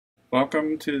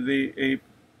Welcome to the ApE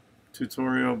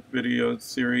tutorial video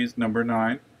series number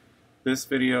 9. This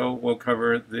video will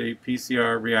cover the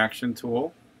PCR reaction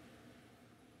tool.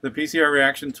 The PCR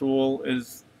reaction tool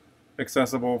is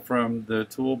accessible from the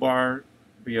toolbar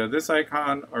via this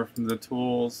icon or from the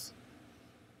tools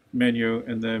menu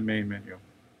in the main menu.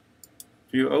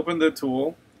 If you open the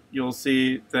tool, you'll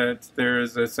see that there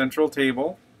is a central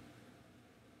table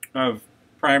of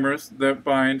primers that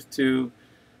bind to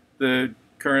the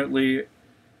currently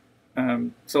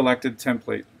selected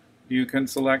template. You can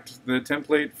select the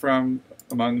template from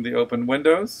among the open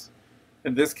windows.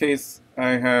 In this case,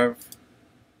 I have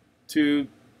two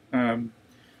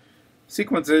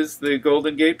sequences, the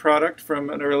Golden Gate product from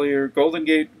an earlier Golden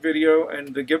Gate video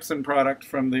and the Gibson product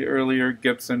from the earlier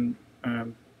Gibson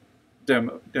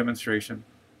demonstration.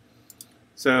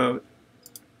 So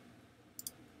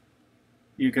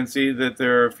you can see that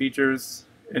there are features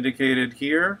indicated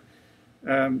here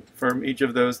from each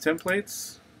of those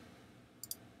templates.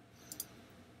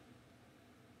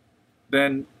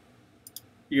 Then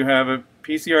you have a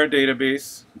PCR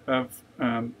database of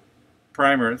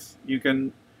primers. You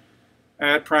can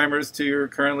add primers to your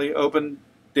currently open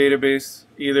database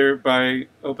either by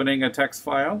opening a text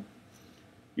file.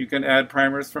 You can add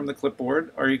primers from the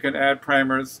clipboard, or you can add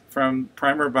primers from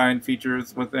primer bind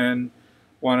features within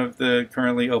one of the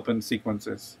currently open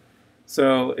sequences.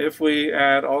 So if we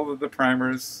add all of the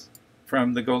primers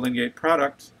from the Golden Gate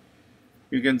product,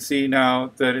 you can see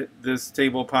now that this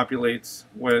table populates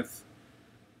with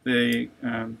the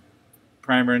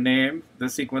primer name, the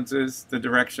sequences, the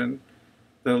direction,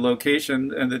 the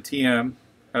location, and the TM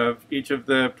of each of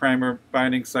the primer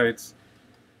binding sites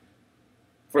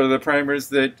for the primers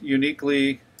that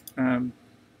uniquely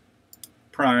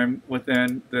prime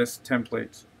within this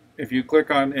template. If you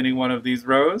click on any one of these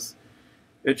rows,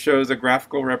 it shows a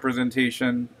graphical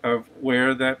representation of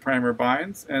where that primer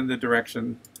binds and the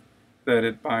direction that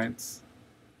it binds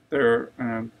there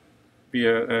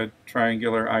via a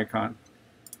triangular icon.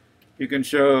 You can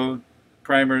show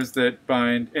primers that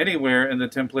bind anywhere in the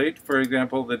template. For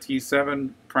example, the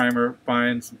T7 primer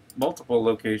binds multiple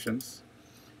locations.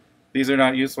 These are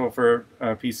not useful for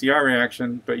a PCR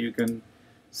reaction, but you can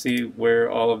see where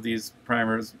all of these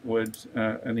primers would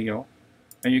anneal.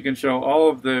 And you can show all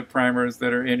of the primers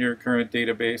that are in your current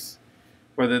database,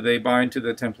 whether they bind to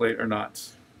the template or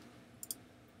not.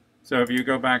 So if you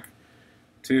go back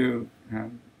to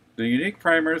the unique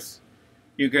primers,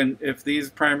 you can, if these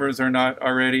primers are not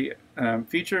already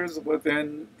features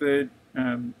within the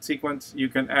sequence, you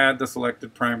can add the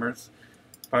selected primers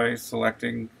by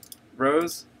selecting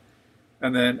rows,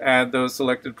 and then add those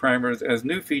selected primers as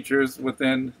new features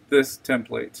within this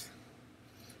template.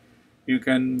 You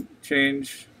can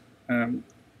change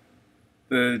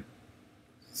the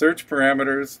search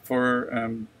parameters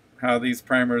for how these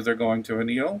primers are going to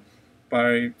anneal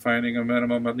by finding a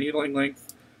minimum annealing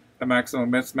length, a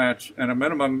maximum mismatch, and a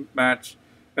minimum match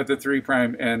at the 3'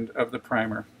 end of the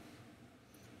primer.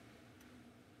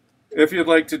 If you'd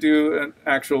like to do an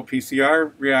actual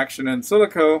PCR reaction in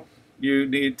silico, you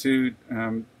need to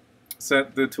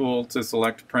set the tool to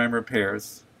select primer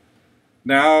pairs.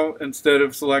 Now, instead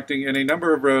of selecting any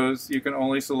number of rows, you can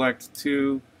only select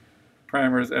 2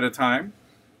 primers at a time.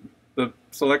 The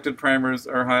selected primers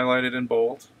are highlighted in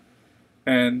bold,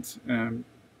 and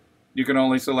you can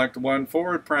only select 1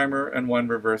 forward primer and 1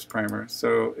 reverse primer.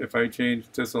 So if I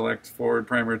change to select forward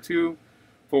primer 2,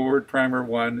 forward primer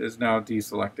 1 is now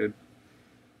deselected.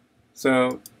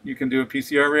 So you can do a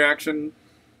PCR reaction.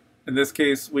 In this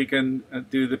case, we can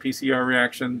do the PCR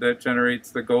reaction that generates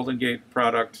the Golden Gate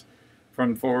product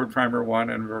from forward primer 1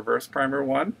 and reverse primer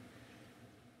 1.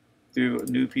 Do a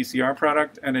new PCR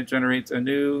product, and it generates a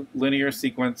new linear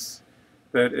sequence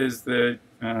that is the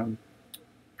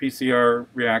PCR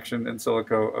reaction in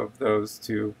silico of those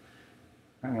 2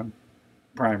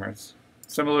 primers.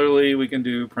 Similarly, we can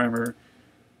do primer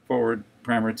forward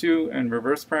primer 2 and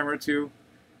reverse primer 2.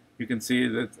 You can see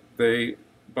that they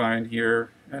bind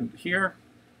here and here,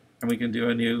 and we can do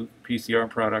a new PCR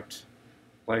product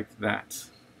like that.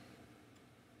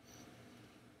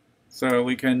 So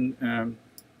we can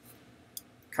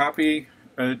copy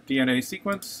a DNA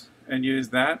sequence and use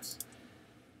that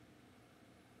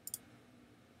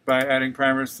by adding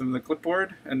primers from the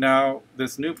clipboard, and now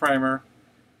this new primer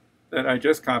that I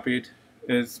just copied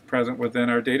is present within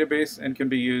our database and can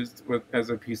be used as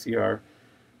a PCR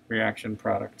reaction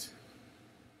product.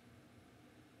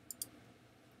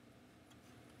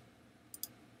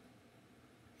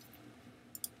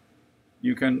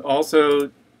 You can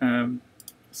also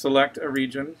select a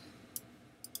region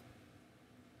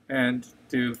and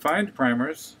do find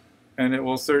primers, and it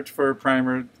will search for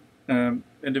primer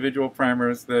individual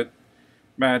primers that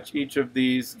match each of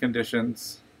these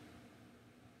conditions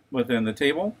within the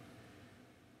table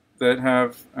that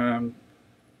have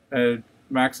a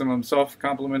maximum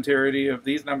self-complementarity of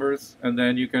these numbers, and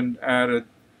then you can add an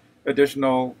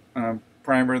additional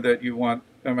primer that you want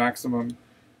a maximum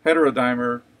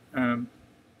heterodimer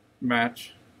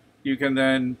match. You can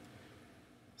then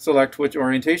select which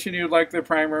orientation you'd like the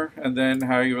primer, and then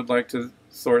how you would like to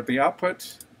sort the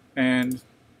output, and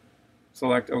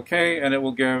select OK, and it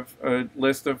will give a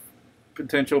list of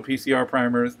potential PCR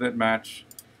primers that match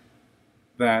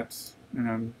that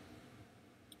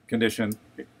condition.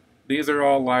 These are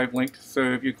all live linked, so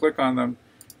if you click on them,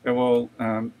 it will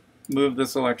move the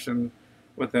selection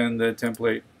within the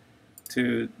template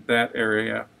to that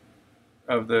area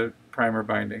of the primer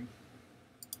binding.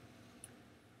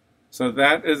 So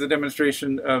that is a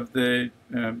demonstration of the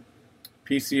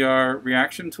PCR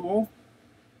reaction tool,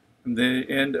 the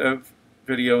end of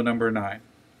video number 9.